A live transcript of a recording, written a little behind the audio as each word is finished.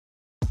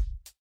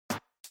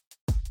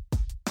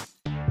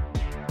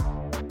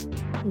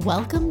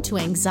Welcome to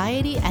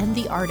Anxiety and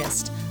the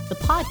Artist, the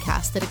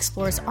podcast that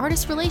explores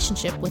artists'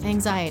 relationship with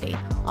anxiety,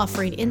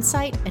 offering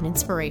insight and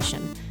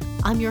inspiration.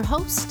 I'm your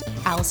host,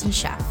 Allison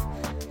Sheff.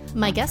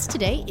 My guest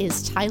today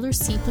is Tyler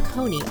C.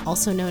 Piccone,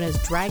 also known as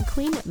drag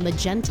queen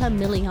Magenta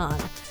Million.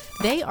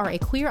 They are a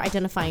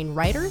queer-identifying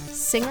writer,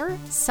 singer,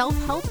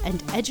 self-help,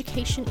 and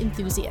education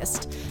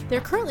enthusiast. They're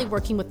currently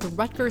working with the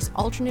Rutgers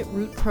Alternate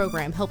Route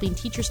program, helping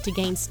teachers to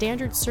gain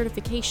standard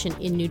certification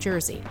in New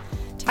Jersey.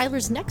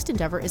 Tyler's next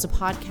endeavor is a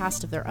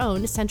podcast of their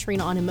own,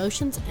 centering on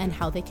emotions and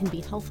how they can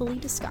be healthfully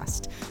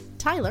discussed.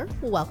 Tyler,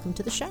 welcome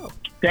to the show.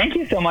 Thank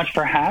you so much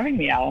for having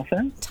me,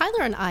 Allison.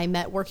 Tyler and I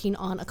met working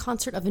on a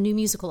concert of a new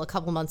musical a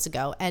couple months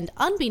ago, and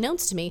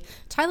unbeknownst to me,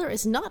 Tyler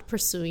is not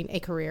pursuing a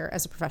career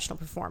as a professional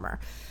performer.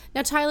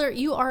 Now, Tyler,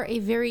 you are a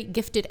very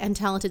gifted and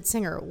talented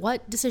singer.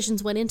 What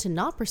decisions went into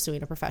not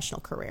pursuing a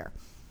professional career?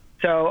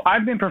 So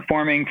I've been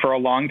performing for a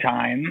long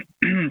time,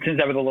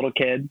 since I was a little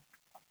kid,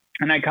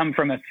 and I come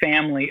from a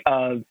family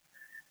of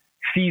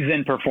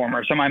seasoned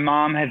performers. So my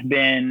mom has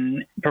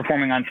been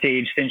performing on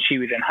stage since she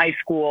was in high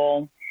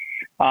school.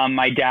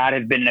 My dad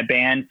has been in a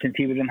band since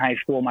he was in high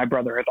school. My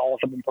brother has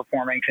also been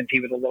performing since he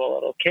was a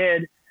little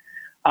kid.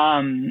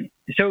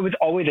 So it was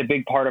always a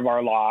big part of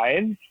our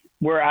lives.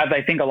 Whereas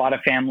I think a lot of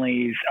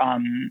families,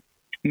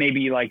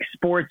 maybe like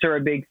sports are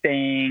a big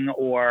thing,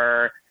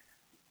 or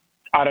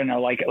I don't know,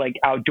 like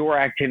outdoor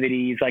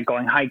activities, like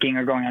going hiking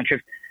or going on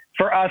trips.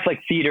 For us,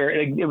 like theater,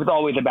 it was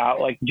always about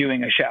like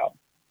doing a show.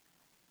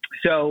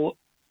 So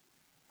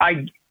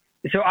I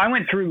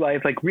went through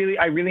life, like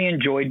I really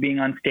enjoyed being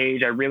on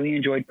stage. I really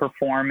enjoyed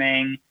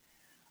performing.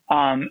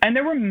 And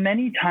there were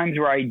many times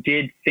where I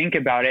did think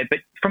about it,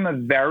 but from a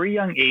very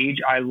young age,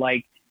 I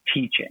liked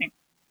teaching.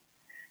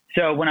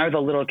 So when I was a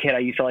little kid, I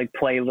used to like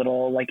play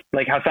little, like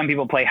how some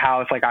people play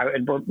house. I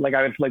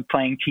was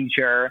playing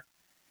teacher,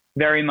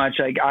 very much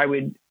like I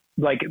would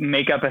like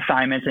make up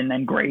assignments and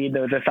then grade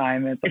those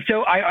assignments.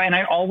 So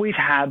I always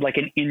had like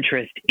an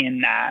interest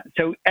in that.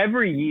 So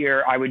every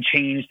year I would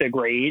change the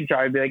grade. So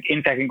I'd be like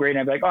in second grade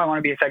and I'd be like, oh, I want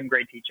to be a second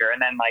grade teacher.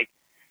 And then like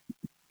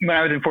when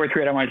I was in fourth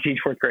grade, I wanted to teach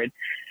fourth grade.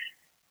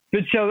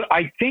 But so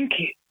I think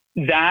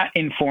that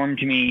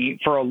informed me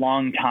for a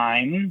long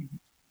time.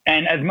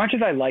 And as much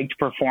as I liked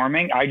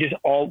performing, there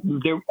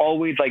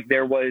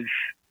was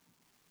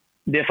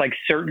this like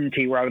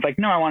certainty where I was like,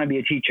 no, I want to be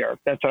a teacher.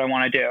 That's what I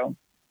want to do.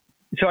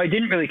 So I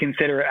didn't really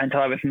consider it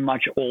until I was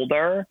much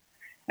older.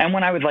 And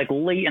when I was like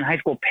late in high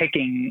school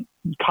picking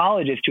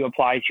colleges to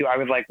apply to, I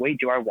was like, wait,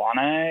 do I want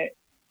to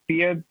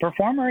be a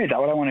performer? Is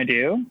that what I want to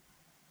do?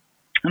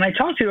 And I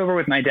talked it over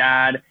with my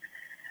dad.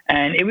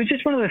 And it was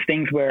just one of those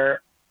things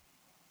where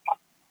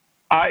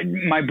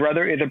my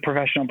brother is a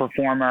professional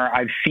performer.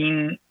 I've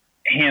seen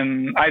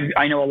him.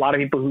 I know a lot of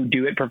people who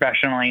do it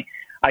professionally.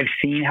 I've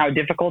seen how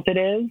difficult it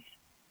is.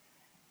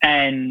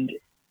 And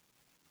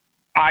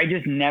I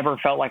just never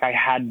felt like I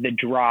had the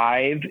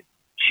drive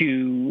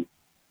to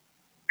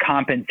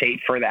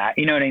compensate for that.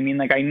 You know what I mean?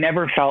 Like I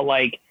never felt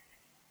like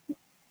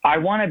I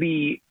want to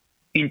be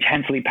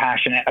intensely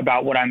passionate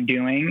about what I'm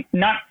doing.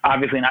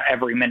 Obviously not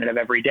every minute of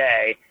every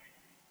day,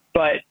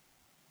 but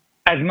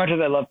as much as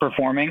I love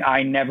performing,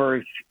 I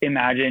never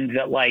imagined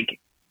that like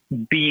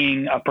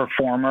being a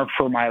performer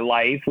for my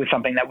life was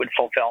something that would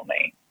fulfill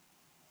me.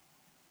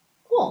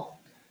 Cool.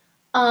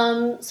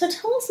 So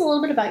tell us a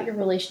little bit about your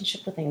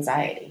relationship with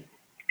anxiety.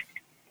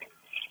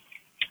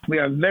 We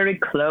are very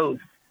close.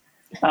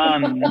 So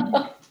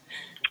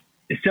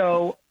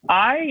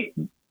I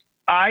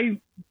feel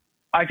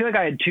like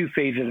I had two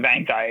phases of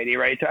anxiety,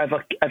 right? So as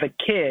a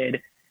kid,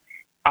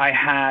 I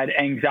had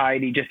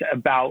anxiety just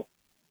about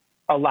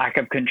a lack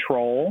of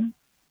control.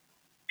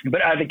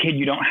 But as a kid,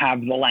 you don't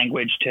have the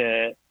language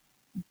to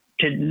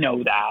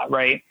know that,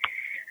 right?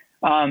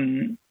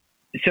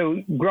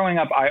 So growing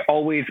up, I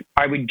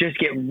would just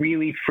get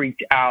really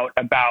freaked out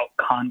about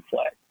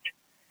conflict.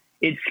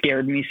 It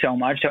scared me so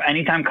much. So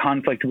anytime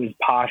conflict was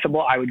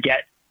possible, I would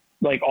get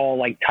like all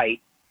like tight.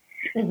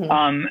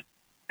 Mm-hmm.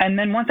 And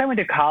then once I went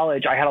to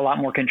college, I had a lot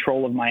more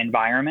control of my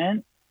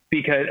environment,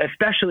 because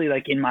especially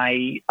like in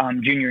my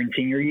junior and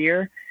senior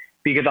year,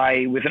 because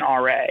I was an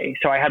RA.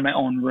 So I had my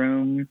own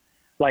room.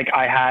 Like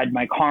I had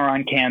my car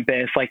on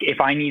campus. Like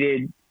if I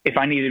needed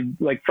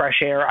like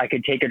fresh air, I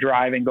could take a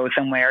drive and go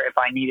somewhere. If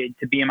I needed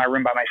to be in my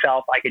room by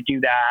myself, I could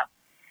do that.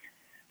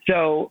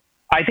 So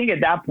I think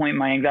at that point,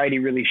 my anxiety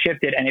really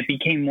shifted, and it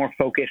became more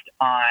focused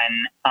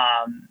on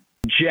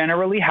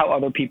generally how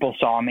other people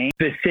saw me,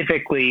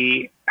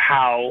 specifically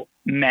how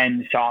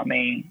men saw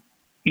me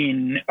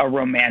in a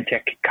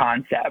romantic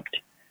concept.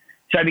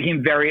 So I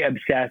became very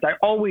obsessed. I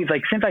always,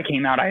 like, since I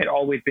came out, I had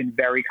always been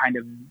very kind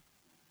of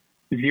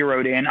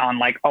zeroed in on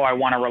like, oh, I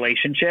want a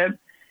relationship.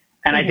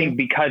 And I think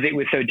because it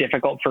was so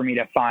difficult for me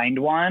to find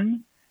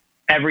one,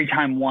 every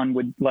time one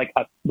would like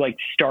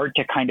start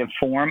to kind of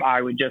form,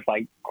 I would just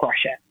like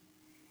crush it.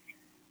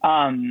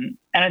 And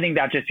I think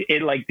that just,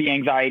 it like the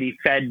anxiety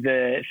fed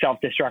the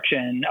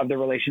self-destruction of the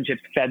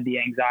relationships, fed the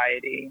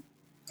anxiety.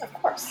 Of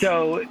course.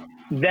 So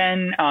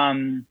then,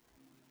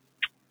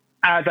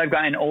 as I've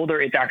gotten older,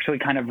 it's actually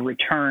kind of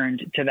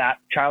returned to that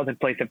childhood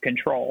place of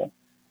control.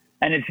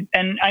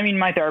 And I mean,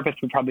 my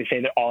therapist would probably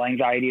say that all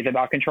anxiety is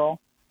about control,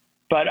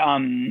 but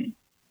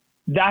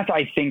that's,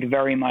 I think,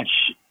 very much,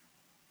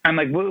 I'm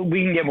like,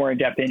 we can get more in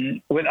depth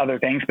in with other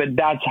things, but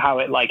that's how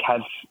it like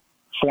has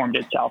formed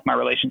itself, my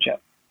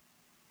relationship.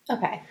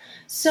 Okay.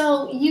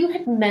 So you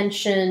had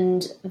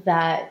mentioned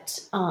that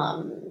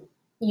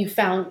you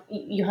found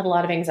you had a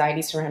lot of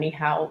anxiety surrounding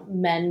how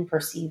men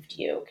perceived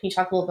you. Can you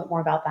talk a little bit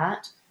more about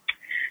that?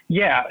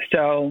 Yeah.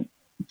 So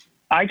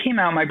I came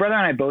out, my brother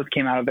and I both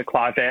came out of the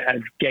closet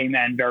as gay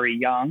men very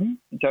young.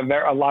 So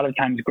a lot of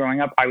times growing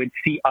up, I would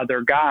see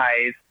other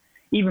guys,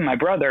 even my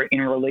brother,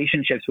 in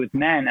relationships with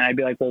men. And I'd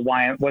be like, well,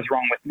 what's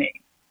wrong with me?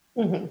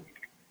 Mm-hmm.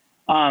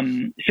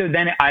 So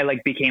then I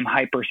like became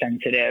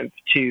hypersensitive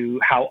to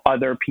how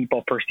other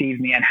people perceive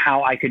me and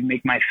how I could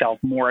make myself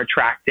more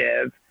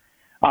attractive,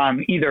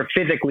 either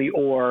physically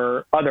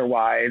or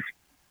otherwise,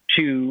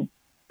 to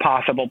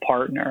possible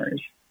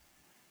partners.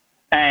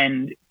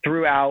 And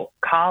throughout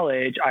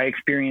college, I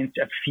experienced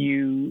a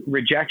few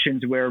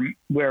rejections where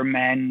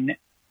men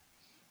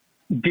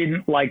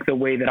didn't like the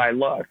way that I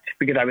looked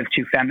because I was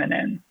too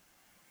feminine.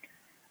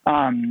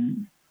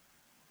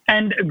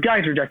 And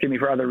guys rejected me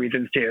for other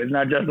reasons too. It's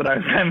not just that I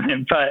was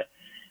feminine, but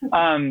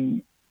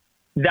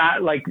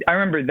that, like, I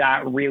remember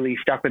that really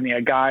stuck with me.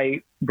 A guy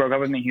broke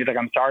up with me. He was like,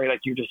 I'm sorry, like,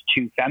 you're just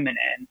too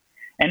feminine.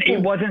 And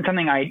it wasn't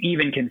something I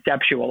even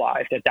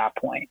conceptualized at that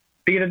point.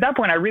 Because at that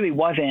point, I really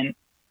wasn't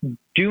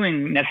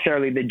doing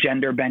necessarily the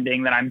gender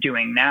bending that I'm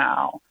doing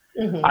now.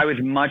 Mm-hmm. I was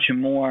much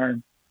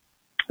more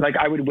like,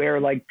 I would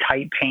wear like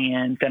tight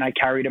pants and I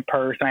carried a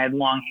purse and I had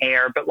long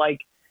hair, but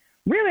like,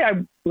 really,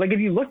 if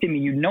you looked at me,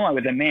 you'd know I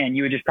was a man.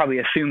 You would just probably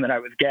assume that I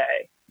was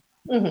gay.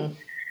 Mm-hmm.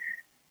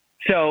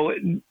 So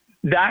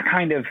that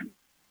kind of,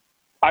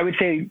 I would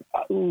say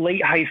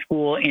late high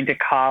school into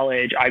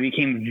college, I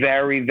became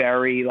very,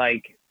 very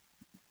like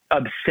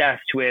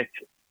obsessed with,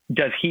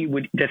 does he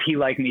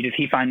like me? Does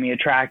he find me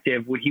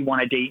attractive? Would he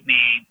want to date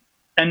me?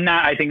 And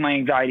that, I think my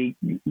anxiety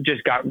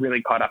just got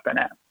really caught up in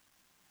it.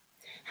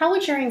 How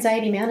would your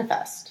anxiety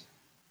manifest?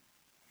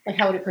 Like,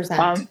 how would it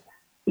present?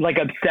 Like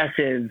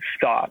obsessive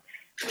thoughts.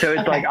 So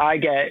it's like, I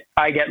get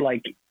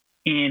like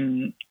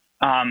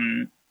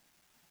I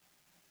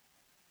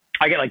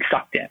get like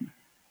sucked in.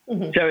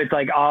 Mm-hmm. So it's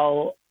like,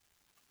 I'll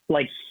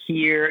like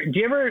hear, do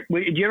you ever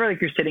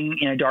like, you're sitting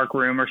in a dark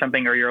room or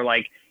something, or you're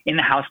like in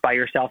the house by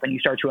yourself and you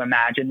start to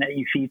imagine that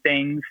you see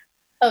things?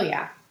 Oh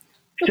yeah.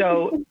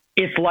 So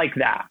it's like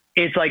that.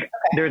 It's like,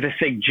 there's a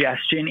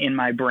suggestion in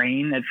my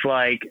brain that's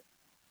like,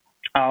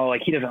 oh,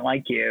 like he doesn't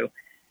like you.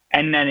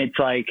 And then it's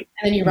like,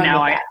 and then you run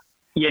now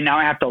now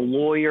I have to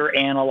lawyer,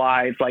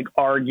 analyze, like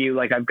argue,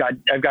 like I've got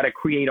to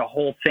create a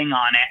whole thing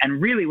on it. And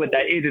really what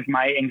that is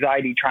my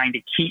anxiety trying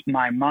to keep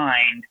my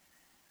mind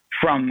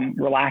from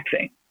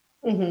relaxing.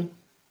 Mm-hmm.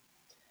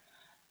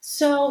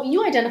 So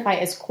you identify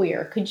as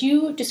queer. Could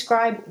you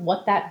describe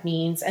what that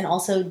means and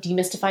also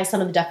demystify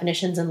some of the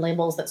definitions and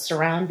labels that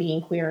surround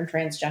being queer and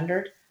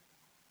transgendered?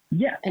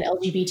 Yeah. And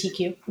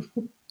LGBTQ?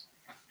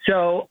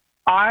 So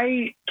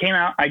I came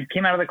out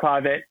of the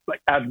closet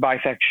like as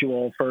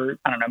bisexual for,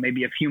 I don't know,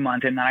 maybe a few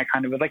months. And then I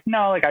kind of was like,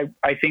 no, like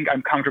I think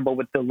I'm comfortable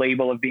with the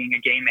label of being a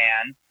gay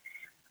man.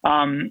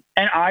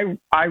 And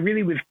I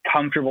really was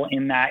comfortable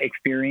in that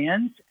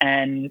experience.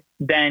 And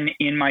then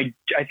I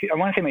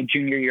want to say my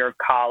junior year of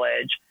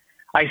college,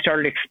 I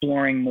started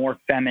exploring more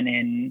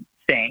feminine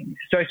things.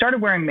 So I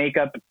started wearing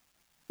makeup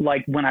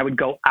like when I would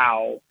go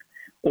out,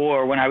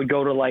 or when I would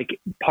go to like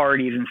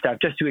parties and stuff,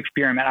 just to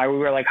experiment. I would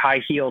wear like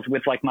high heels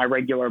with like my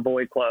regular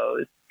boy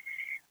clothes.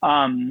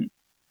 And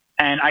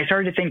I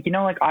started to think,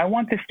 like, I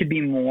want this to be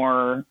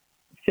more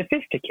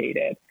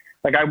sophisticated.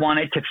 Like I want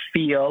it to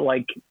feel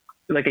like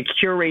a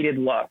curated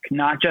look,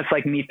 not just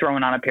like me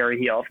throwing on a pair of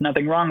heels.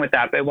 Nothing wrong with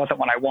that, but it wasn't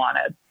what I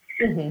wanted.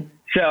 Mm-hmm.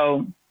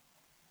 So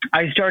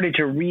I started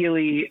to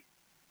really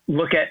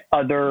look at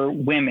other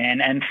women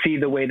and see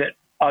the way that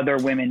other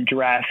women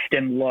dressed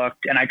and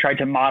looked, and I tried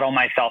to model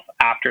myself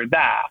after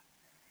that.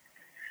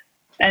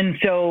 And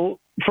so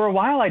for a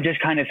while, I just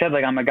kind of said,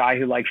 like, I'm a guy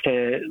who likes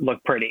to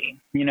look pretty,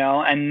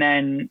 and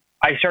then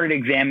I started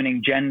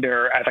examining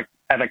gender as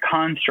a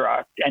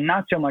construct and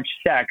not so much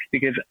sex,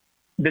 because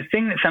the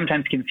thing that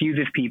sometimes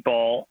confuses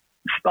people,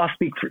 I'll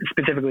speak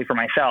specifically for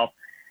myself,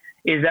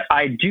 is that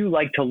I do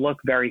like to look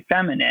very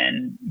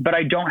feminine, but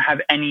I don't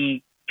have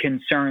any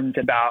concerns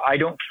I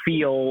don't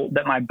feel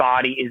that my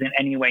body is in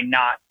any way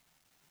not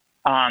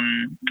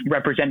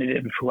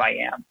representative of who I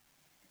am.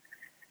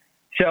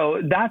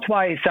 So that's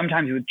why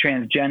sometimes with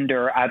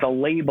transgender as a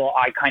label,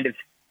 I kind of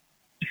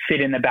sit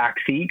in the back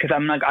seat, because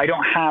I'm like, I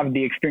don't have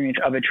the experience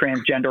of a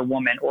transgender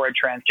woman or a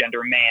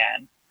transgender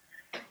man.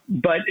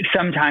 But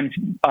sometimes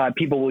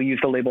people will use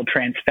the label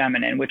trans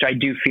feminine, which I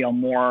do feel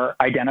more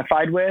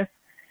identified with,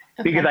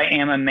 because I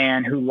am a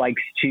man who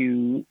likes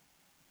to,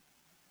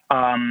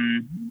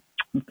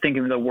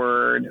 thinking of the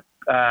word,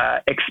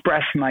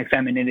 express my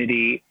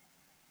femininity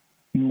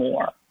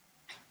more.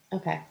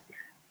 Okay.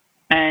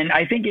 And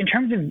I think in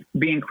terms of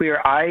being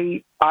queer,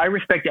 I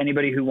respect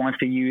anybody who wants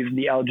to use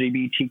the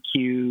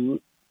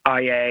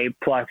LGBTQIA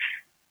plus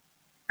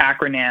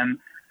acronym.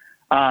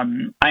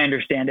 I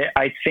understand it.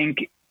 I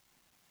think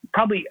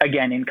probably,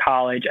 again, in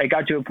college, I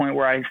got to a point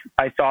where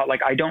I thought,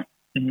 like, I don't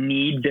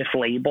need this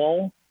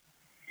label.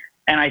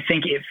 And I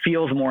think it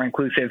feels more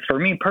inclusive for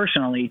me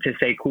personally to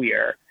say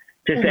queer,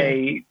 to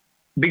say,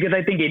 because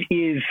I think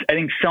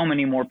so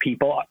many more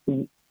people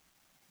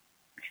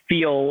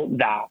feel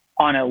that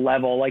on a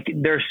level. Like,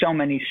 there's so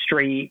many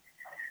straight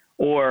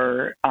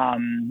or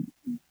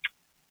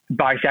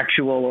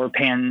bisexual or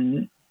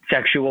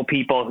pansexual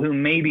people who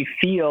maybe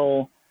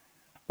feel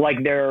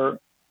like they're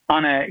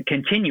on a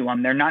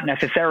continuum. They're not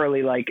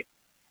necessarily like,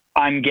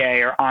 I'm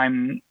gay, or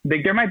I'm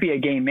like, there might be a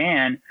gay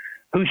man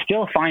who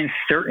still finds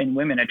certain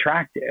women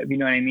attractive, you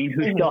know what I mean?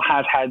 Who still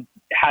has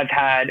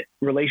had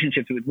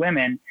relationships with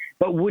women,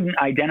 but wouldn't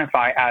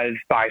identify as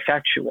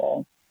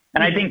bisexual.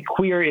 And I think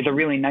queer is a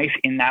really nice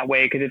in that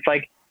way, because it's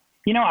like,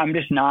 you know,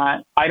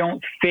 I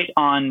don't fit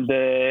on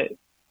the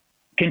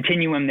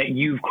continuum that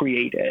you've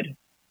created.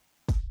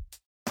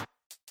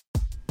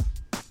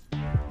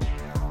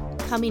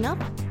 Coming up,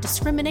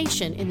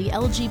 discrimination in the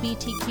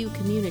LGBTQ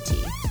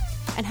community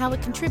and how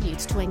it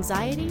contributes to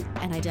anxiety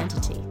and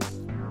identity.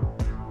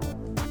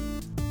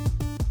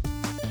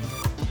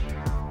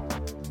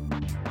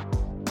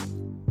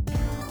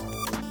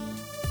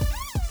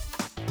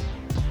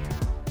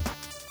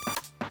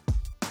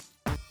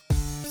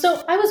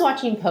 So I was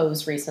watching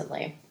Pose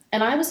recently,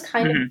 and I was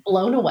kind of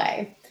blown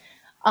away.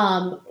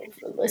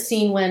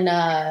 Seeing when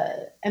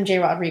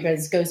MJ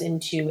Rodriguez goes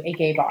into a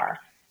gay bar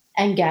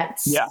and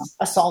gets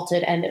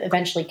assaulted and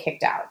eventually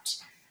kicked out.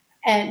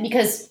 And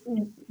because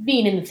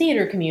being in the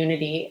theater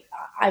community,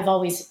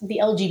 the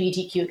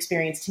LGBTQ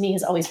experience to me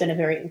has always been a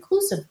very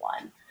inclusive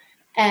one.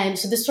 And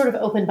so this sort of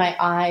opened my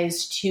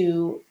eyes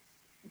to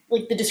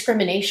like the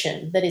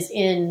discrimination that is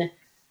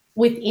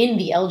within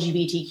the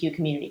LGBTQ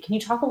community. Can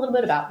you talk a little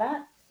bit about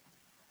that?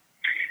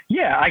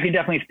 Yeah, I can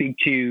definitely speak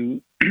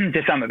to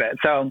some of it.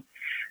 So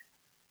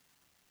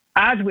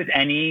as with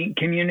any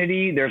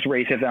community, there's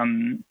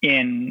racism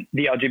in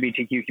the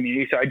LGBTQ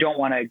community. So I don't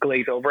want to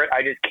glaze over it.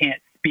 I just can't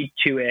speak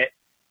to it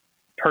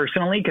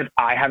personally because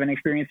I haven't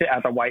experienced it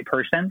as a white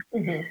person.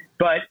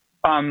 But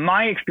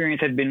my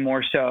experience has been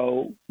more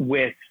so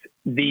with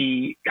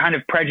the kind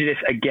of prejudice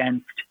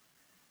against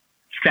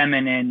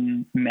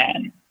feminine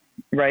men,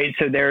 right?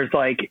 So there's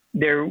like,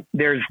 there's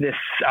this,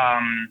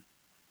 I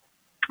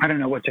don't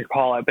know what to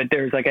call it, but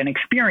there's like an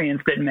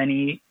experience that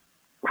many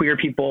queer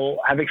people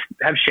have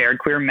shared,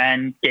 queer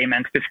men, gay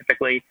men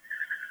specifically,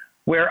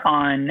 where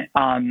on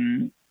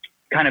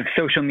kind of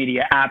social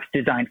media apps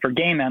designed for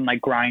gay men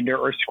like Grindr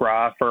or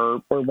Scruff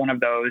or one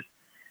of those,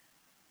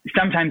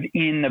 sometimes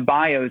in the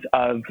bios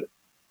of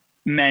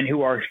men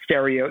who are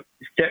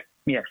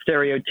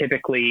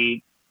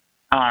stereotypically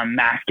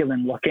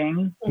masculine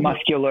looking,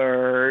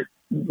 muscular,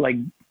 like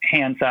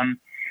handsome,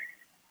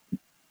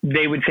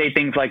 they would say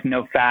things like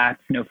no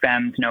fats, no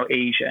femmes, no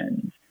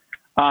Asians.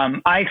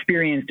 I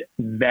experienced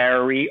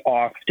very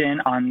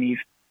often on these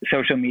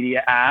social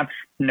media apps,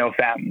 no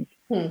femmes.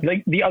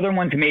 Like the other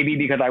ones, maybe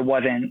because I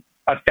wasn't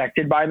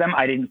affected by them,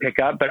 I didn't pick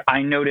up, but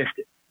I noticed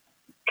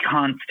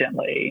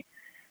constantly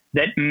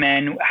that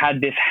men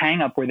had this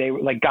hang up where they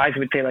like, guys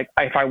would say like,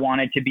 if I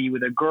wanted to be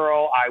with a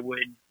girl, I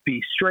would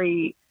be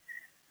straight.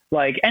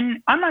 Like,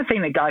 and I'm not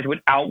saying that guys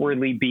would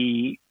outwardly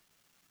be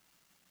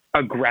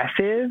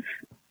aggressive,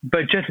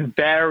 but just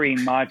very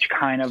much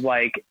kind of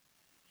like,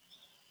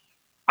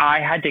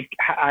 I had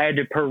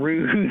to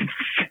peruse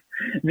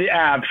the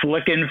apps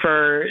looking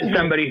for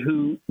somebody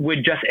who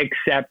would just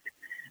accept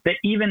that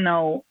even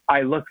though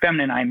I look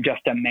feminine, I'm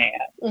just a man.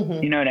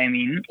 You know what I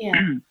mean?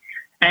 Yeah.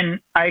 And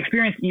I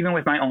experienced even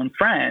with my own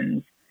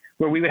friends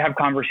where we would have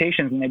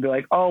conversations and they'd be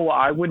like, oh, well,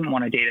 I wouldn't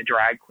want to date a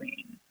drag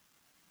queen.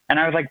 And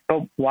I was like,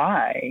 but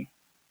why?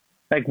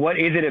 Like, what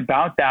is it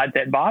about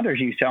that bothers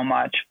you so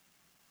much?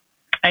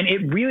 And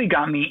it really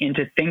got me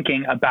into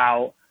thinking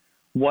about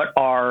what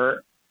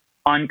our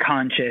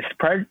unconscious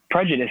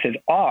prejudices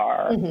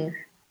are.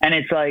 And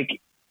it's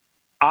like,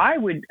 I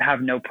would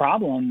have no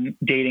problem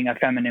dating a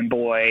feminine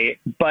boy,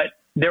 but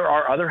there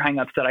are other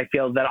hangups that I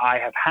feel that I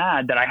have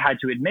had that I had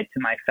to admit to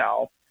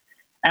myself.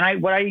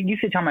 And what I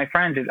used to tell my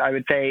friends is I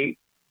would say,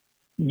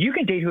 you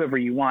can date whoever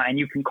you want and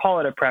you can call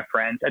it a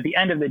preference. At the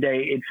end of the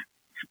day, it's,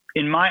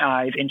 in my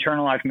eyes,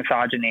 internalized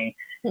misogyny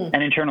and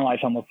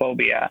internalized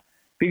homophobia.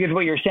 Because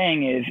what you're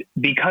saying is,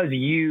 because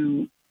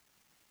you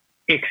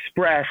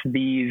express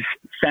these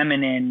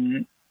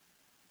feminine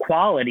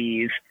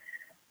qualities,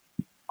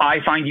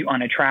 I find you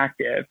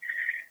unattractive.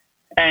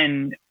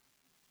 And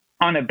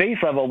on a base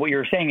level, what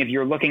you're saying is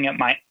you're looking at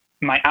my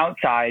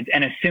outsides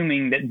and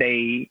assuming that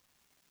they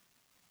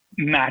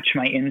match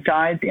my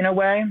insides in a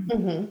way.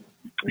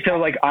 So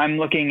like, I'm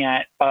looking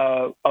at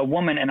a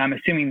woman and I'm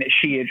assuming that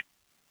she is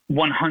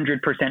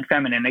 100%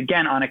 feminine.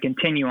 Again, on a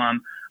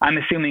continuum, I'm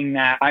assuming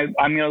that I'm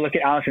going to look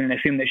at Allison and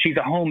assume that she's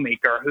a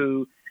homemaker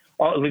who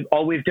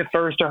always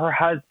defers to her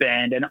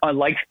husband and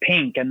likes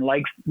pink and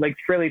likes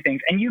frilly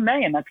things. And you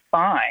may, and that's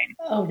fine.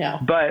 Oh no.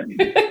 But,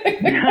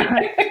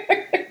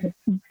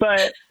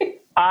 but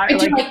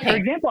for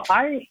example,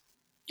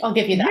 I'll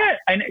give you that. Yeah.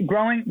 And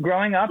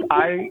growing up,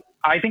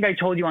 I think I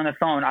told you on the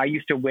phone, I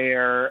used to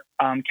wear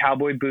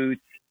cowboy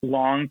boots,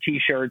 long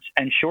t-shirts,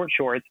 and short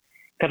shorts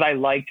because I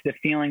liked the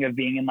feeling of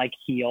being in like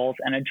heels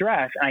and a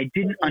dress. And I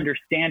didn't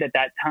understand at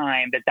that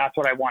time that that's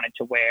what I wanted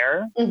to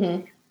wear.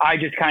 Mm-hmm. I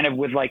just kind of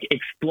was like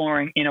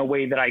exploring in a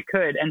way that I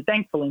could. And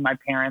thankfully my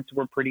parents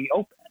were pretty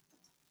open.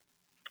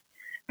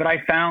 But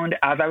I found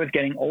as I was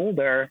getting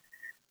older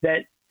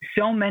that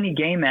so many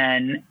gay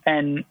men,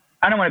 and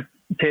I don't want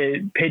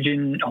to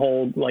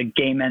pigeonhole like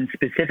gay men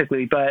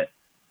specifically, but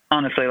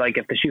honestly, like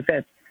if the shoe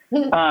fits,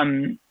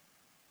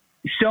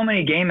 so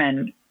many gay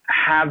men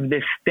have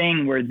this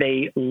thing where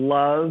they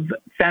love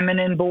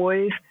feminine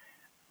boys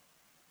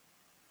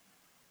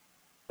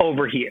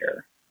over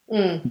here,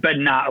 but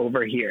not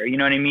over here. You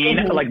know what I mean?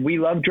 Mm-hmm. Like we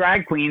love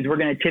drag queens. We're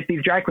going to tip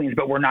these drag queens,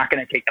 but we're not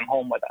going to take them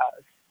home with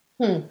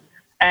us.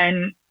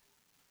 And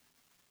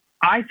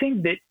I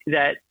think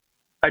that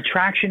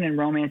attraction and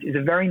romance is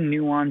a very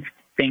nuanced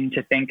thing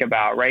to think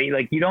about, right?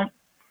 Like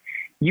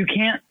you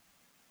can't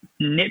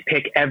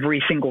nitpick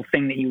every single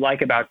thing that you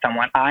like about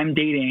someone. I'm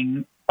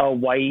dating a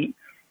white,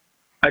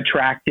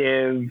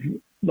 attractive,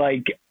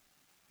 like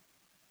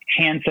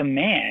handsome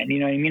man, you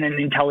know what I mean? An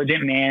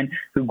intelligent man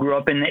who grew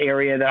up in the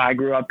area that I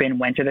grew up in,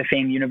 went to the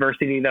same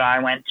university that I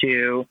went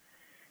to.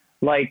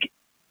 Like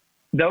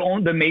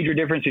the major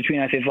difference between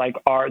us is like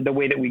the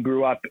way that we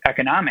grew up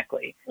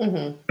economically.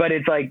 Mm-hmm. But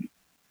it's like,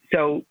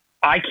 so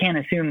I can't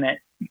assume that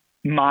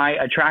my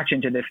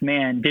attraction to this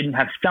man didn't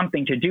have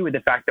something to do with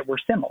the fact that we're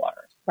similar.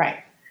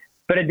 Right.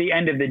 But at the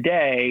end of the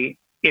day,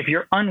 if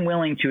you're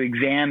unwilling to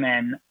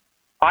examine,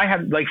 I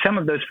have like some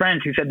of those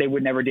friends who said they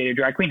would never date a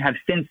drag queen have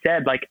since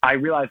said, like, I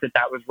realized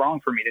that was wrong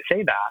for me to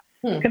say that.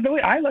 Because the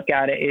way I look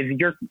at it is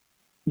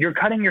you're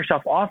cutting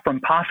yourself off from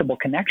possible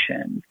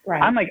connections.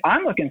 Right.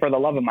 I'm looking for the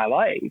love of my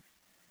life.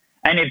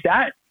 And if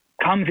that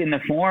comes in the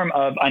form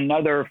of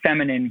another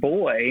feminine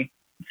boy,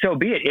 so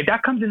be it. If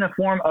that comes in the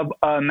form of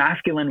a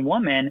masculine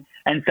woman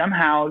and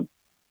somehow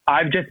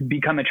I've just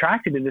become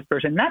attracted to this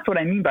person, that's what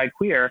I mean by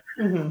queer.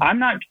 Mm-hmm. I'm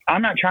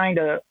not trying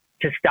to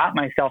stop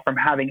myself from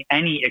having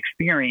any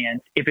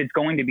experience if it's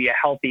going to be a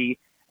healthy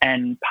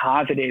and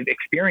positive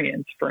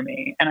experience for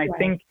me. And I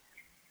think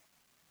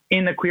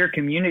in the queer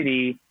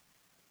community,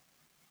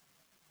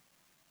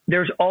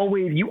 there's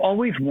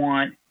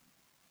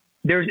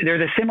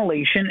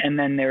assimilation, and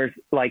then there's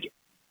like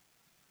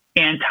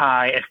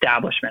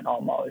anti-establishment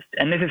almost.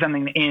 And this is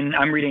something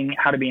I'm reading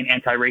How to Be an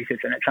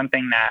Anti-Racist, and it's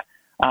something that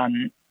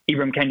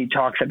Ibram Kendi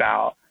talks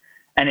about.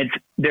 And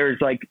there's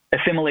like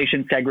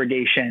assimilation,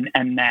 segregation,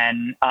 and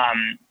then I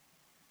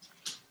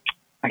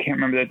can't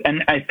remember this.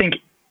 And I think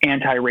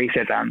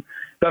anti-racism.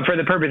 But for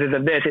the purposes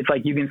of this, it's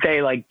like you can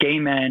say like gay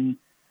men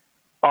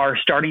are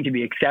starting to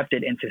be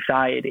accepted in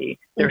society.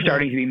 They're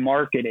starting to be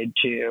marketed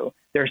to.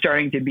 They're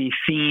starting to be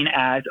seen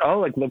as, oh,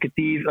 like look at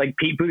these, like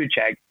Pete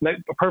Buttigieg, like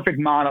a perfect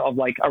model of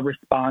like a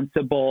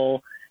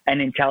responsible and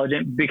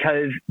intelligent,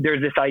 because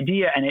there's this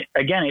idea, and it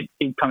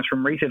comes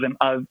from racism,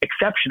 of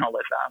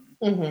exceptionalism.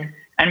 Mm-hmm.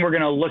 And we're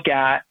going to look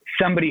at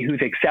somebody who's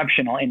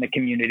exceptional in the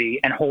community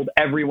and hold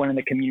everyone in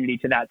the community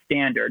to that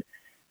standard.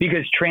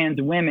 Because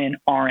trans women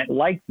aren't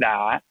like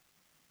that,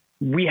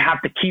 we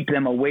have to keep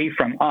them away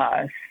from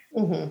us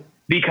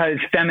because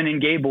feminine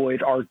gay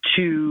boys are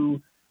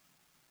too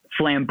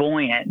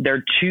flamboyant.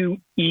 They're too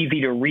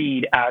easy to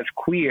read as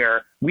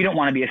queer. We don't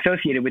want to be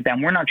associated with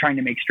them. We're not trying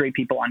to make straight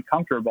people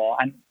uncomfortable.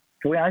 And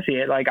the way I see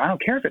it, like, I don't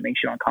care if it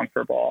makes you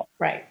uncomfortable.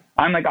 Right.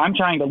 I'm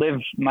trying to live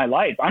my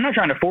life. I'm not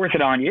trying to force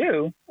it on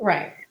you.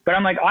 Right. But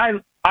I'm like,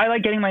 I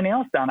like getting my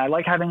nails done. I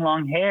like having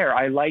long hair.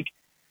 I like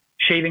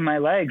shaving my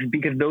legs,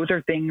 because those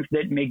are things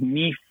that make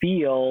me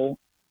feel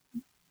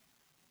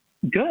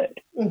good,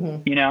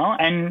 you know?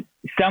 And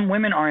some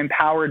women are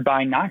empowered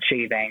by not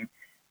shaving,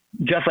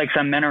 just like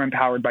some men are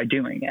empowered by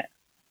doing it.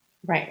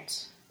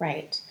 Right.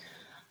 Right.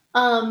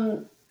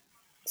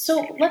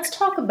 So let's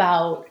talk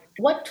about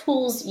what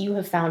tools you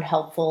have found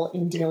helpful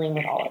in dealing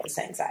with all of this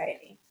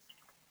anxiety.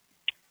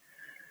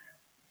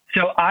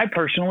 So I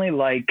personally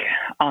like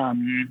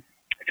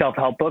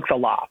self-help books a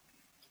lot.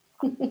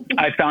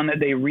 I found that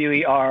they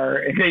really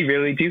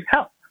do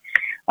help.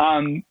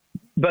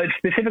 But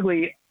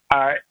specifically,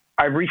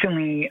 I've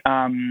recently,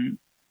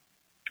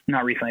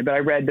 not recently, but I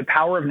read The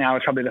Power of Now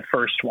is probably the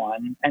first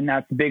one, and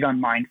that's big on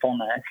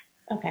mindfulness.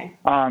 Okay.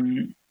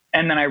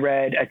 And then I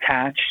read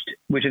Attached,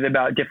 which is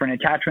about different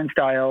attachment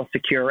styles,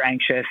 secure,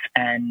 anxious,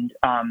 and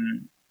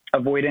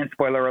avoidant.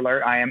 Spoiler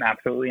alert, I am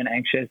absolutely an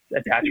anxious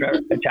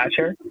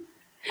attacher.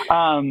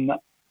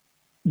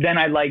 Then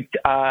I liked,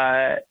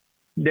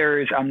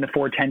 there's The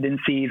Four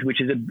Tendencies,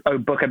 which is a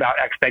book about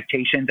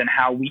expectations and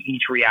how we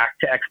each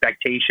react to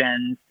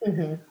expectations.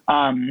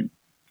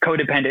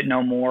 Codependent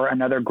No More,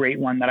 another great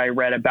one that I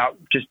read about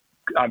just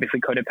obviously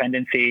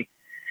codependency.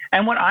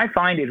 And what I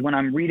find is when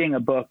I'm reading a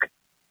book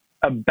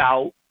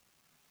about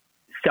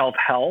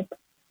self-help,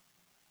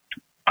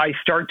 I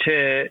start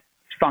to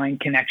find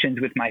connections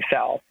with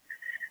myself.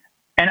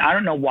 And I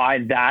don't know why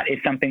that is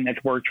something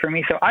that's worked for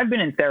me. So I've been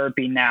in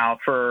therapy now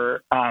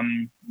for, I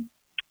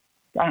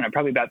don't know,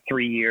 probably about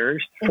 3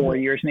 years, 4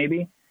 years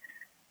maybe.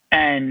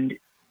 And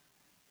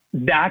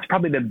that's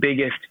probably the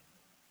biggest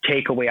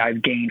takeaway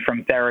I've gained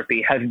from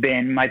therapy has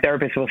been my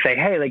therapist will say,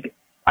 hey, like,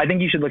 I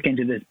think you should look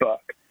into this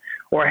book.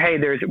 Or, hey,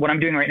 there's what I'm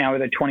doing right now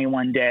with a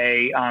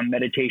 21-day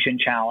meditation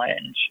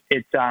challenge.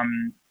 It's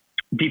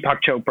Deepak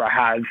Chopra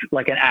has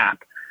like an app.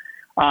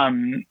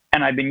 And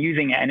I've been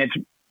using it and it's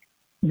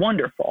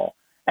wonderful.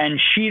 And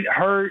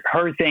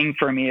her thing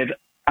for me is,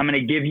 I'm going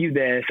to give you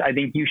this. I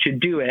think you should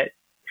do it.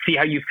 See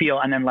how you feel.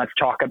 And then let's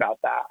talk about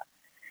that.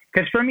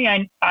 Because for me,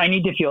 I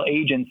need to feel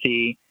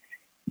agency,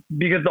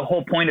 because the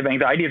whole point of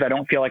anxiety is I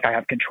don't feel like I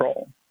have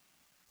control.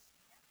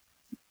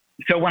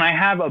 So when I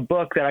have a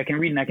book that I can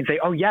read and I can say,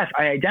 oh, yes,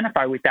 I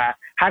identify with that.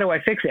 How do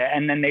I fix it?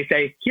 And then they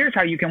say, here's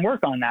how you can work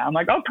on that. I'm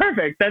like, oh,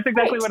 perfect. That's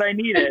exactly what I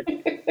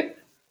needed.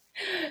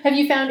 Have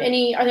you found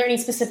are there any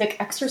specific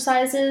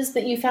exercises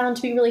that you found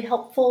to be really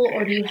helpful?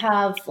 Or do you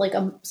have like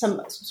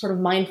some sort of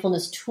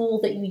mindfulness tool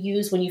that you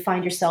use when you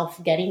find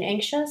yourself getting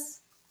anxious?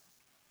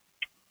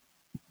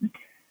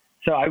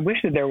 So I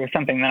wish that there was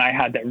something that I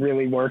had that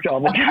really worked all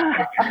the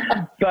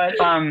time. But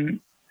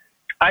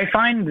I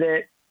find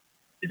that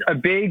a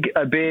big,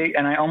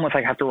 and I almost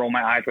like have to roll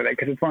my eyes with it,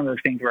 because it's one of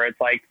those things where it's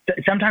like,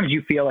 sometimes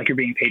you feel like you're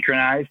being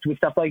patronized with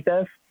stuff like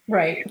this.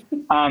 Right.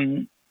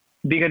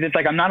 Because it's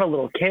like, I'm not a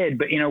little kid,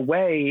 but in a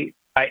way,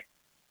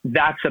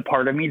 that's a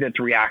part of me that's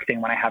reacting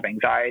when I have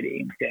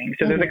anxiety things.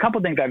 So there's a couple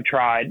things I've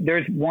tried.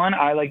 There's one,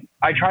 I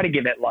try to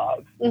give it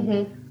love.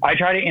 I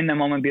try to in the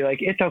moment be like,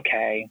 it's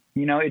okay.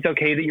 You know, it's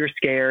okay that you're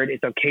scared.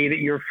 It's okay that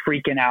you're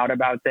freaking out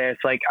about this.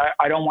 Like,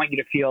 I don't want you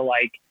to feel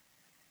like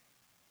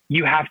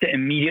you have to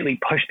immediately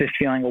push this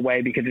feeling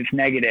away because it's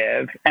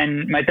negative.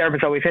 And my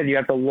therapist always says you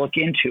have to look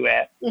into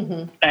it.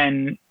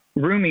 And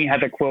Rumi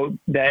has a quote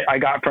that I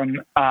got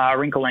from A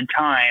Wrinkle in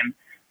Time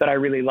that I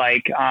really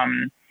like.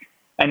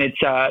 And it's,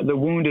 the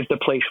wound is the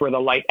place where the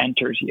light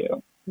enters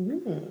you.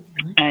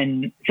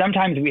 And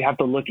sometimes we have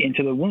to look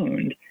into the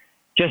wound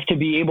just to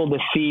be able to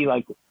see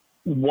like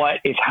what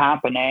is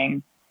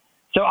happening.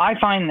 So I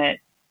find that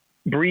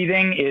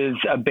breathing is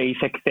a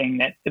basic thing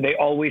that they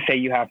always say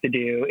you have to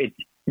do. It's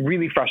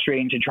really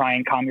frustrating to try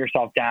and calm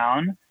yourself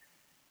down.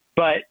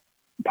 But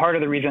part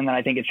of the reason that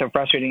I think it's so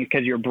frustrating is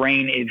because your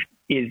brain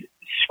is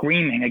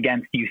screaming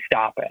against you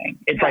stopping.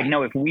 It's like,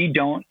 no, if we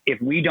don't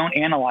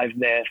analyze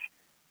this,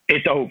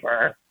 it's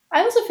over.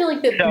 I also feel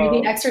like that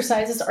breathing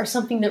exercises are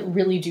something that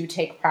really do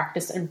take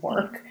practice and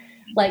work.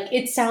 Like,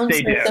 it sounds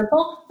so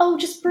simple. Oh,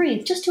 just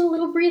breathe. Just do a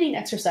little breathing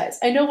exercise.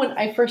 I know when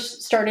I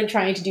first started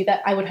trying to do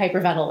that, I would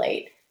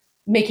hyperventilate,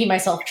 making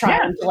myself try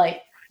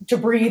to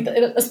breathe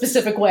in a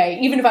specific way.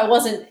 Even if I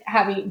wasn't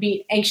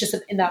be anxious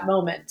in that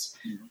moment,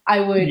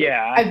 I'd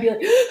be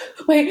like,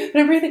 wait,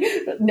 I'm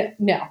breathing.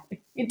 No.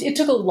 It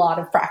took a lot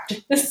of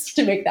practice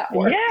to make that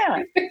work.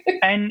 Yeah.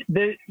 And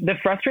the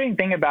frustrating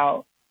thing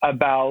about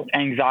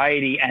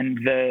anxiety and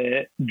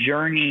the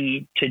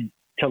journey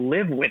to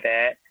live with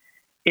it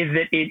is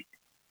that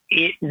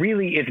it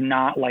really is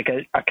not like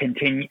a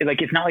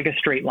it's not like a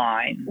straight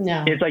line.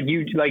 No. It's like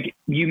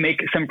you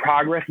make some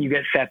progress, you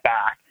get set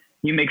back.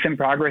 You make some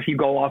progress, you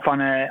go off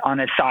on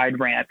a side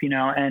ramp, you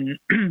know, and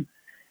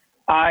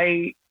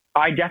I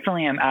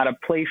definitely am at a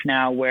place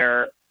now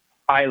where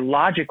I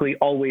logically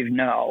always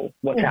know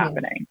what's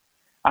happening.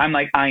 I'm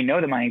like, I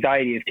know that my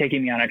anxiety is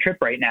taking me on a trip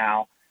right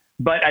now,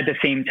 but at the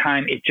same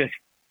time, it just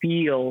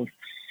feels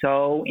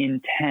so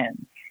intense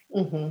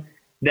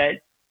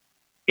that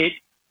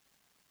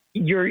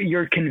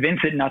you're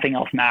convinced that nothing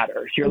else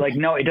matters. You're like,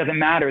 no, it doesn't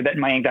matter that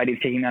my anxiety is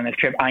taking me on this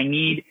trip. I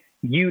need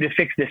you to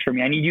fix this for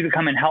me. I need you to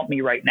come and help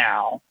me right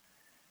now.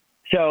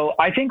 So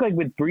I think like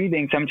with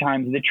breathing,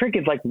 sometimes the trick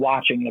is like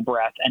watching the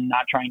breath and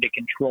not trying to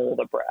control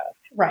the breath.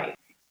 Right.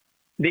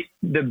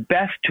 The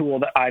best tool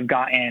that I've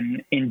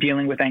gotten in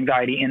dealing with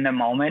anxiety in the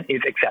moment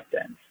is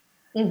acceptance.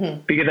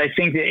 Because I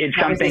think that it's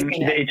something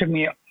that it took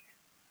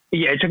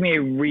me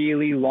a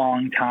really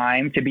long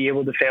time to be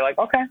able to say like,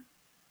 okay,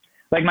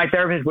 like my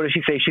therapist, what does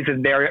she say? She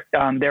says,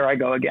 there I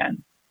go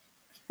again.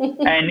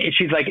 And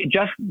she's like,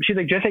 just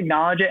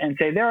acknowledge it and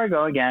say, there I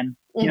go again.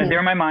 You know,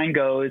 there my mind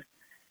goes,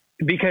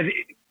 because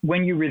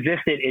when you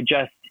resist it, it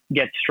just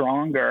gets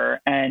stronger.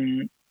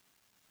 And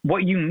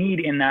what you need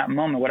in that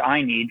moment, what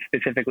I need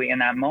specifically in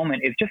that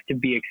moment, is just to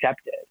be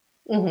accepted.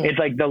 It's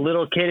like the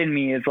little kid in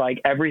me is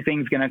like,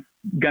 everything's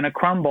gonna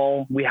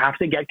crumble. We have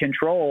to get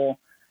control.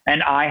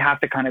 And I have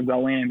to kind of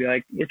go in and be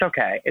like, it's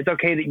okay. It's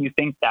okay that you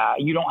think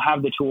that. You don't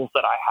have the tools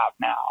that I have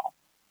now.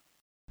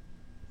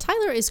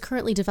 Tyler is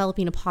currently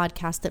developing a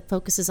podcast that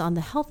focuses on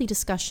the healthy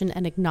discussion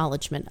and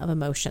acknowledgement of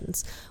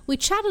emotions. We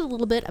chatted a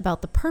little bit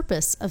about the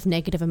purpose of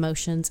negative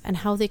emotions and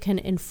how they can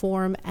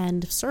inform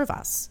and serve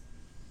us.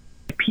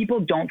 People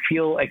don't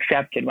feel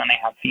accepted when they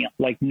have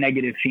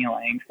negative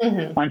feelings.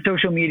 On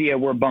social media,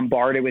 we're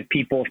bombarded with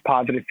people's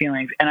positive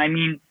feelings. And I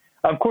mean,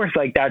 of course,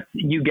 like that's,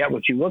 you get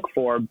what you look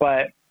for,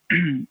 but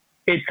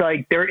it's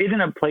like, there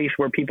isn't a place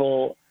where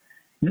people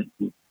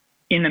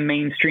in the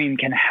mainstream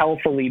can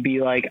healthily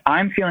be like,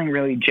 I'm feeling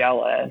really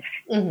jealous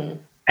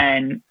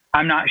and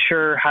I'm not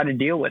sure how to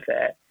deal with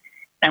it.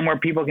 And where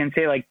people can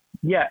say like,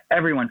 yeah,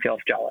 everyone feels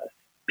jealous.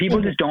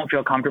 People just don't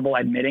feel comfortable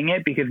admitting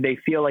it because they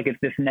feel like it's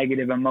this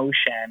negative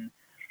emotion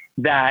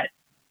that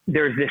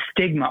there's this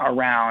stigma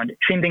around.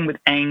 Same thing with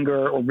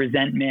anger or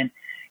resentment.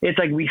 It's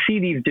like we see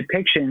these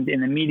depictions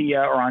in the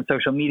media or on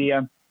social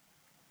media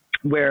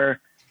where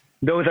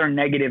those are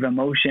negative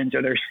emotions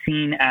or they're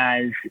seen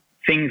as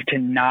things to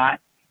not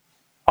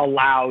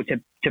allow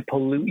to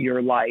pollute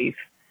your life.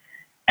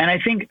 And I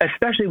think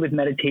especially with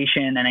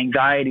meditation and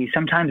anxiety,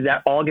 sometimes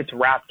that all gets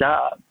wrapped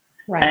up.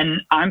 Right.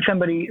 And I'm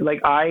somebody,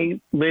 like,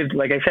 I lived,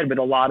 like I said, with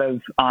a lot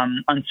of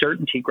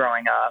uncertainty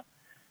growing up.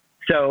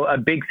 So a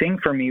big thing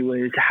for me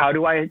was how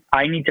do I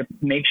need to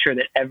make sure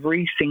that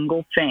every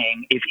single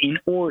thing is in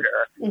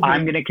order.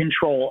 I'm going to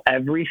control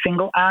every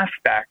single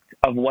aspect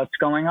of what's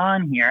going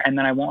on here. And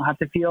then I won't have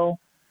to feel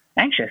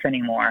anxious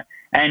anymore.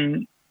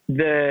 And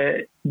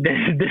the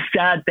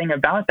sad thing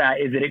about that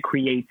is that it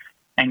creates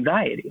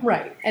anxiety.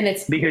 Right. And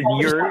it's because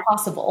not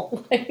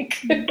possible.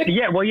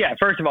 Yeah. Well, yeah.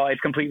 First of all,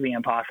 it's completely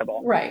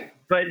impossible. Right.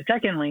 But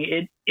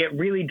secondly, it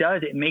really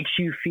does. It makes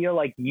you feel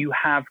like you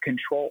have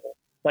control.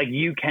 Like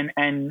you can,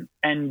 and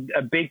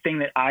a big thing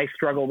that I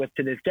struggle with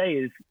to this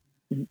day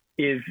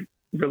is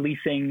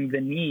releasing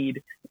the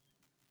need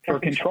for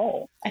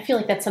control. I feel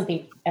like that's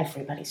something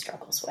everybody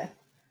struggles with,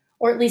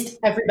 or at least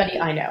everybody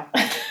I know.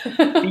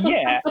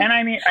 Yeah. And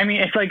I mean,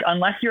 it's like,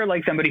 unless you're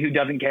like somebody who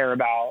doesn't care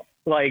about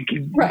like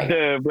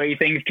the way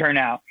things turn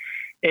out,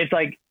 it's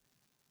like,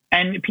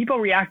 and people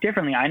react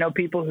differently. I know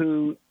people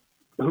who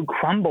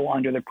crumble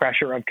under the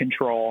pressure of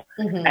control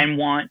and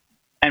want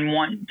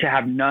to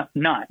have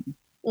none.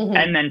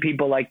 And then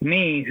people like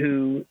me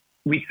who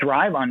we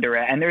thrive under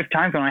it. And there's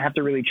times when I have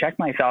to really check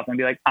myself and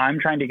be like, I'm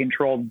trying to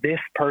control this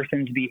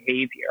person's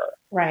behavior.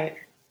 Right.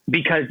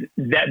 Because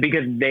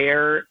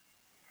their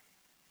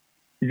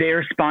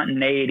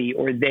spontaneity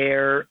or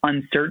their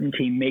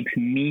uncertainty makes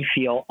me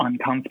feel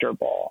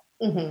uncomfortable.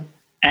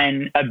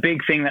 And a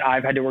big thing that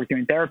I've had to work through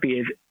in therapy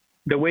is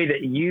the way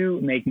that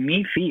you make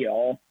me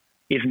feel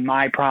is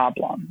my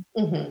problem,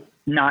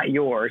 not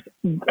yours.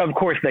 Of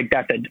course, like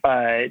that's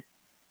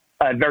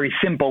a very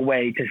simple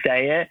way to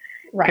say it,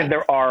 because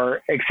there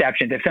are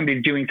exceptions if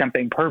somebody's doing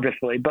something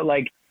purposefully. But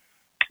like,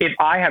 if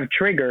I have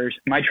triggers,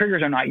 my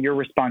triggers are not your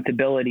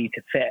responsibility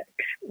to fix.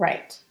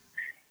 Right.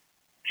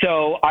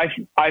 So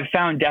I've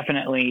found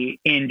definitely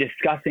in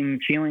discussing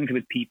feelings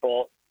with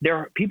people,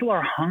 people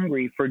are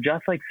hungry for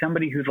just like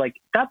somebody who's like,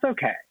 that's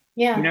okay.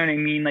 Yeah. You know what I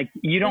mean? Like,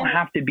 you don't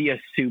have to be a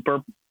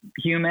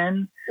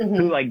superhuman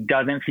who like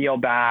doesn't feel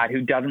bad,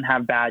 who doesn't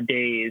have bad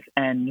days.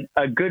 And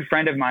a good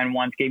friend of mine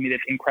once gave me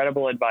this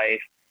incredible advice.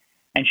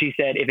 And she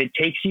said, if it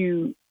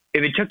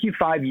took you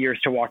 5 years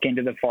to walk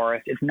into the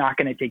forest, it's not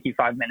going to take you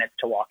 5 minutes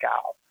to walk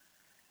out.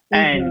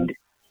 And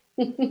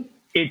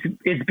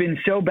it's been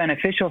so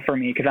beneficial for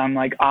me because I'm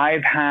like,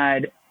 I've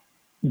had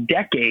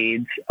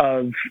decades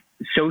of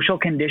social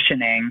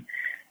conditioning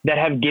that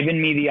have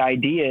given me the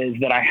ideas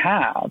that I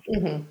have.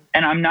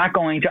 And I'm not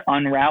going to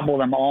unravel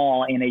them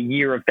all in a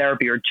year of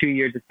therapy or 2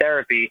 years of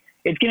therapy.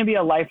 It's going to be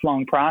a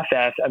lifelong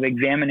process of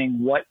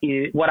examining what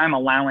I'm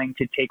allowing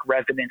to take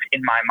residence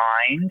in my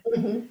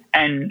mind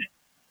and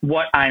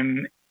what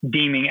I'm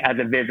deeming as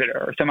a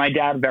visitor. So my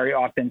dad very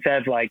often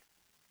says, like,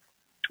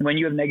 when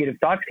you have negative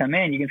thoughts come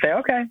in, you can say,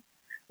 okay,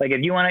 like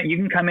if you want to, you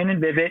can come in and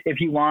visit if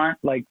you want,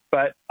 like,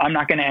 but I'm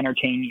not going to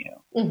entertain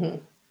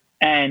you.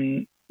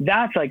 And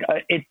that's like,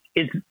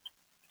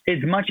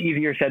 it's much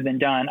easier said than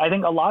done. I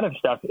think a lot of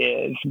stuff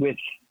is with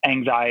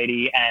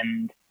anxiety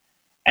and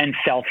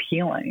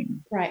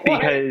self-healing. Right.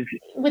 Because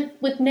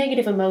with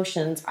negative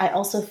emotions, I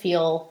also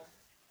feel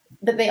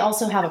that they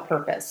also have a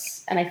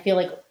purpose. And I feel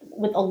like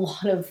with a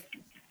lot of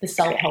the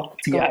self-help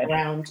that's going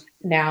around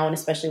now, and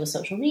especially with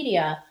social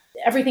media,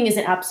 everything is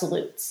in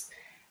absolutes.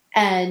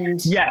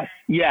 And yes.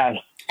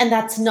 And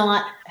that's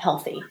not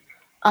healthy.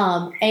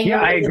 Anger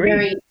I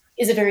agree.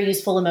 is a very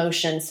useful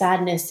emotion.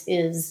 Sadness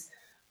is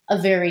a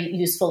very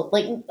useful,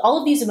 like all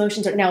of these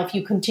emotions are now, if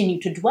you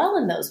continue to dwell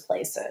in those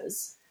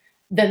places,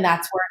 then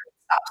that's where it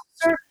stops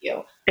to serve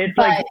you.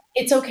 But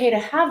it's okay to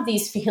have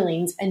these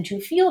feelings and to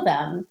feel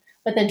them,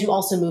 but then to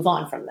also move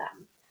on from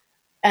them.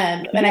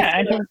 And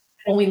I think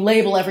when we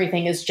label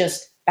everything as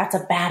just, that's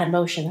a bad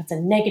emotion, that's a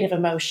negative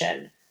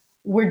emotion,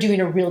 we're doing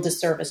a real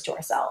disservice to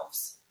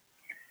ourselves.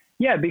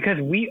 Yeah, because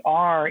we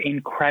are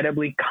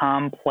incredibly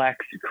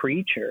complex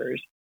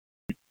creatures.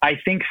 I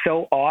think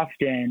so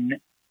often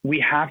we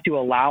have to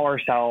allow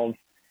ourselves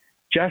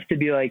just to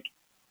be like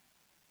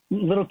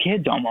little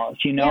kids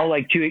almost,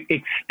 like to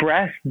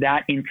express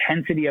that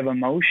intensity of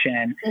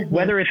emotion,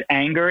 whether it's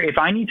anger. If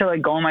I need to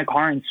like go in my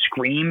car and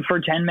scream for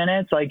 10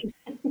 minutes, like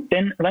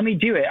then let me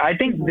do it. I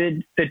think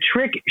the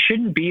trick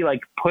shouldn't be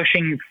like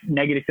pushing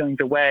negative feelings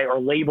away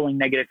or labeling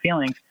negative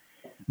feelings,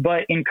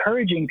 but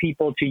encouraging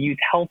people to use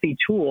healthy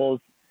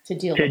tools to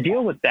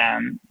deal with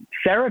them.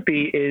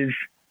 Therapy is,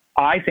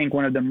 I think,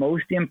 one of the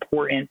most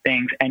important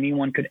things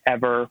anyone could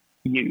ever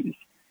use.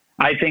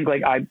 I think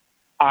like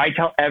I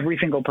tell every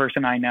single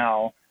person I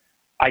know,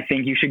 I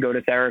think you should go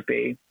to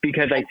therapy,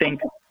 because I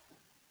think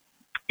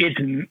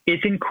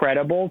it's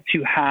incredible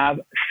to have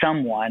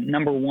someone,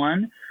 number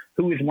one,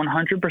 who is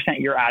 100%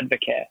 your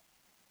advocate.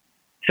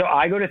 So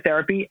I go to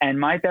therapy, and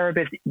my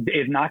therapist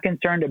is not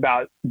concerned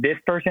about this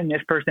person,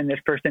 this person, this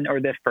person, or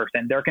this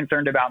person. They're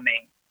concerned about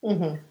me.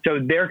 Mm-hmm. So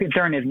their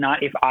concern is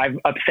not if I've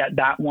upset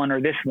that one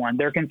or this one.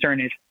 Their concern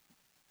is,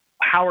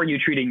 how are you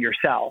treating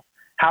yourself?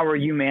 How are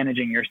you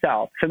managing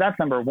yourself? So that's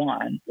number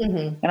one.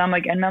 Mm-hmm. And I'm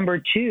like, and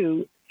number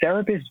two,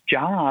 therapist's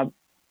job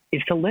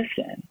is to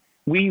listen.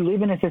 We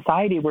live in a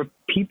society where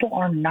people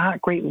are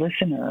not great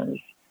listeners.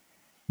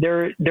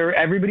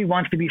 Everybody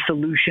wants to be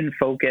solution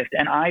focused.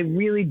 And I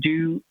really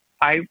do.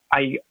 I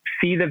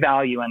see the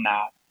value in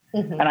that.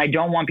 Mm-hmm. And I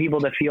don't want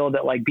people to feel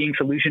that like being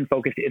solution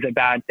focused is a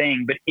bad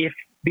thing. But if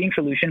being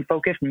solution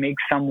focused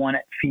makes someone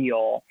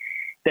feel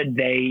that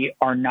they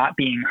are not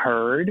being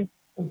heard,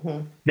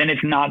 mm-hmm. then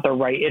it's not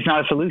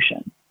a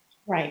solution.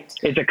 Right.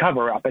 It's a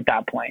cover up at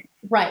that point.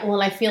 Right.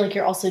 Well, and I feel like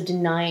you're also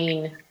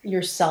denying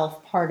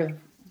yourself part of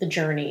the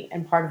journey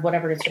and part of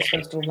whatever it is you're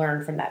supposed to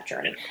learn from that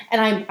journey.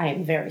 And I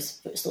am very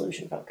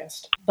solution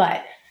focused,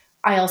 but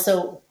I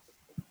also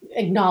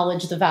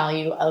acknowledge the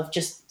value of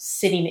just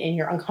sitting in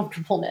your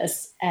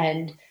uncomfortableness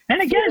and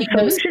again,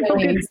 solution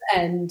focused,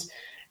 and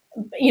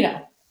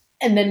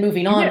and then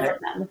moving on from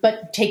them,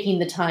 but taking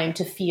the time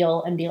to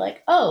feel and be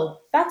like, oh,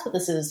 that's what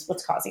this is,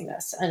 what's causing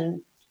this.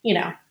 And,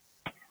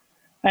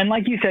 And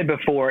like you said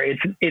before,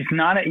 it's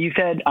not, you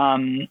said,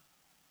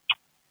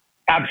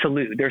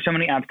 absolute. There's so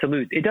many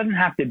absolutes. It doesn't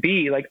have to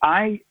be like,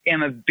 I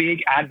am a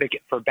big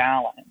advocate for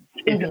balance.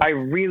 Mm-hmm. I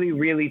really,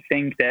 really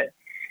think that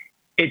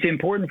it's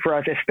important for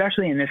us,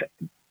 especially in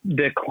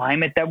the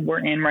climate that we're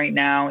in right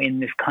now in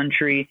this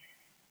country.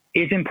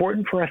 It's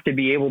important for us to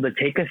be able to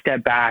take a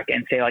step back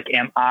and say, like,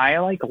 am I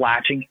like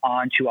latching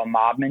on to a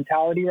mob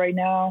mentality right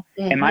now?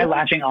 Mm-hmm. Am I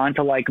latching on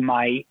to like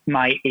my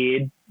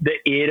id, the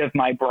id of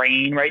my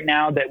brain right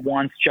now that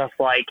wants just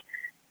like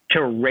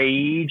to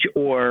rage,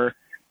 or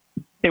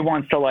it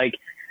wants to like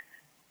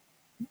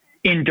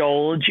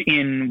indulge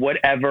in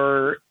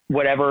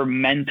whatever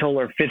mental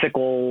or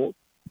physical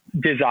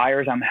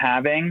desires I'm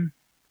having?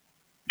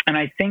 And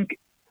I think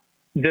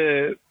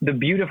the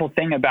beautiful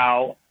thing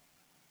about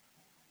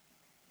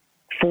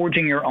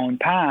forging your own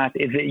path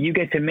is that you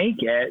get to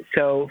make it.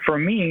 So for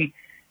me,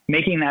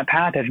 making that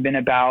path has been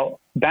about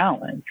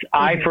balance.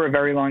 Mm-hmm. I, for a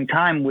very long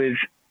time,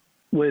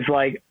 was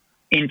like,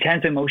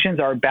 intense emotions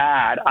are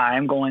bad.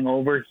 I'm going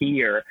over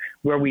here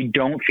where we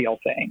don't feel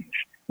things,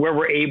 where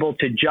we're able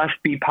to just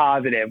be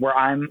positive, where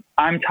I'm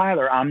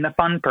Tyler, I'm the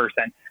fun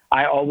person.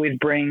 I always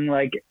bring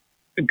like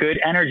good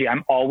energy.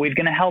 I'm always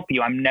going to help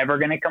you. I'm never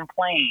going to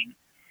complain.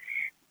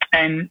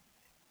 And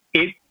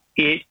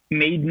it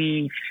made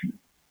me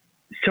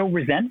so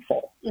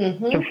resentful,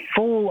 mm-hmm. so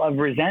full of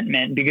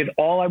resentment, because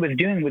all I was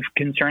doing was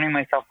concerning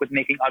myself with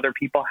making other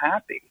people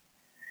happy.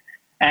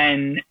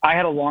 And I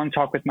had a long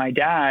talk with my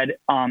dad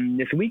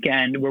this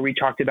weekend where we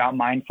talked about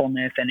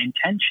mindfulness and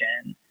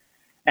intention.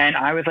 And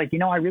I was like,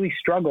 I really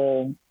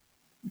struggle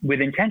with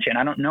intention.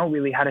 I don't know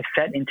really how to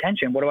set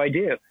intention. What do I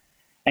do?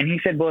 And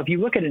he said, well, if you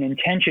look at an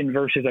intention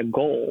versus a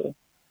goal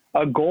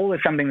is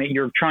something that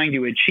you're trying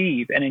to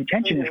achieve. And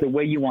intention mm-hmm. is the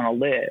way you want to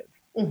live.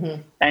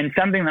 Mm-hmm. And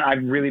something that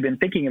I've really been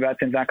thinking about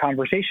since that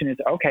conversation is,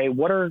 okay,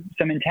 what are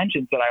some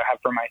intentions that I have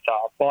for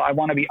myself? Well, I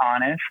want to be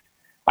honest,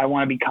 I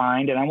want to be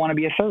kind, and I want to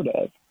be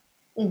assertive.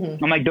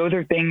 Mm-hmm. I'm like, those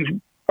are things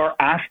or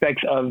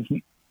aspects of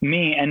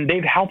me, and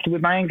they've helped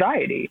with my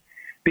anxiety,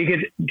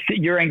 because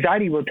your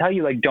anxiety will tell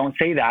you, like, don't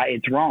say that,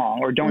 it's wrong,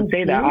 or don't mm-hmm.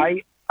 say that.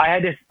 I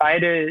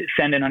had to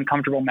send an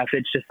uncomfortable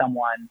message to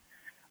someone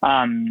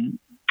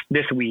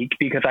this week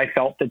because I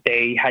felt that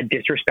they had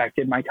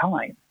disrespected my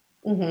time.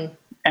 Mm-hmm.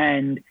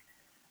 And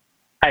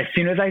as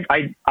soon as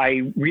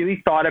I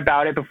really thought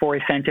about it before I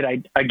sent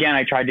it,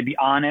 I tried to be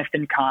honest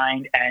and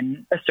kind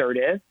and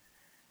assertive.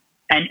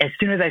 And as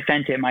soon as I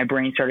sent it, my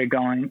brain started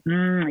going,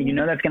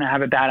 that's going to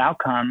have a bad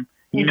outcome.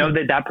 You mm-hmm.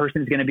 know that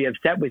person's going to be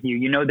upset with you.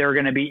 They're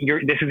going to be,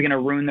 this is going to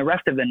ruin the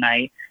rest of the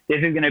night. This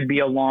is going to be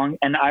a long,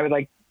 and I was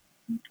like,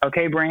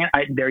 okay, brain,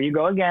 there you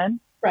go again.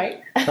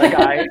 Right. Like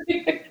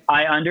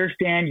I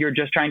understand you're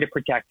just trying to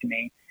protect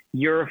me.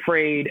 You're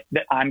afraid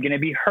that I'm going to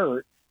be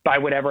hurt by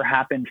whatever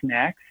happens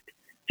next.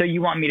 So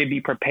you want me to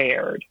be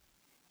prepared.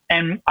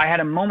 And I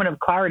had a moment of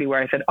clarity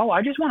where I said,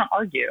 I just want to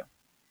argue.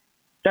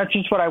 That's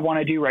just what I want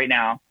to do right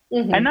now.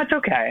 Mm-hmm. And that's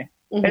okay.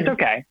 Mm-hmm. It's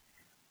okay.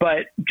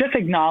 But just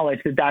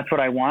acknowledge that that's what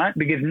I want,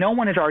 because no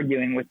one is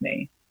arguing with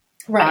me.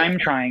 Right. I'm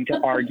trying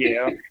to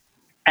argue.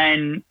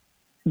 And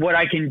what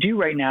I can do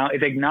right now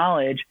is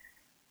acknowledge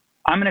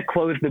I'm going to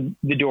close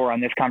the door on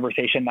this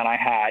conversation that I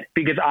had,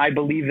 because I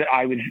believe that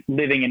I was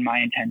living in my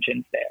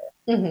intentions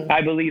there. Mm-hmm.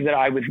 I believe that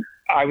I was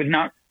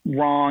not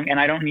wrong, and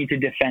I don't need to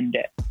defend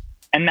it.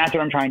 And that's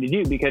what I'm trying to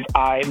do, because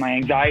my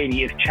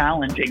anxiety is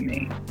challenging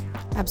me.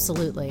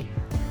 Absolutely.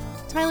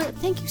 Tyler,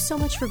 thank you so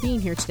much for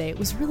being here today. It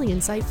was really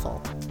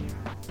insightful.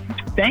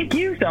 Thank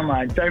you so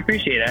much. I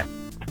appreciate it.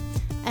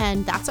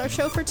 And that's our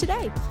show for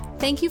today.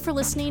 Thank you for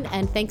listening,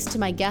 and thanks to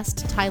my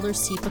guest, Tyler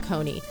C.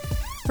 Piccone.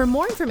 For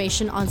more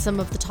information on some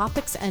of the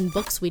topics and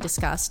books we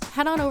discussed,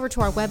 head on over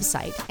to our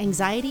website,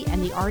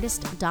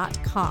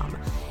 anxietyandtheartist.com.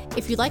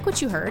 If you like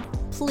what you heard,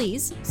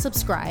 please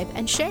subscribe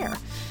and share.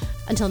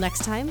 Until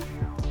next time,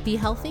 be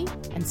healthy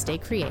and stay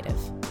creative.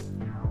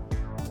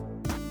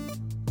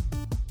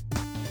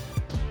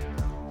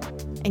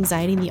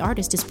 Anxiety and the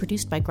Artist is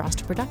produced by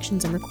Groster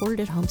Productions and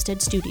recorded at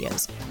Homestead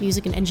Studios.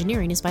 Music and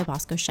engineering is by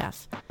Bosco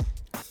Chef.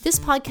 This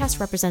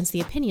podcast represents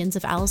the opinions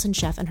of Allison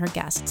Sheff and her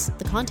guests.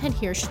 The content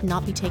here should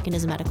not be taken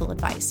as medical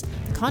advice.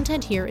 The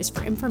content here is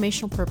for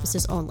informational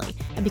purposes only,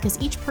 and because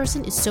each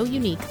person is so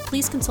unique,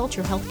 please consult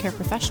your healthcare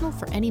professional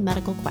for any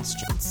medical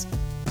questions.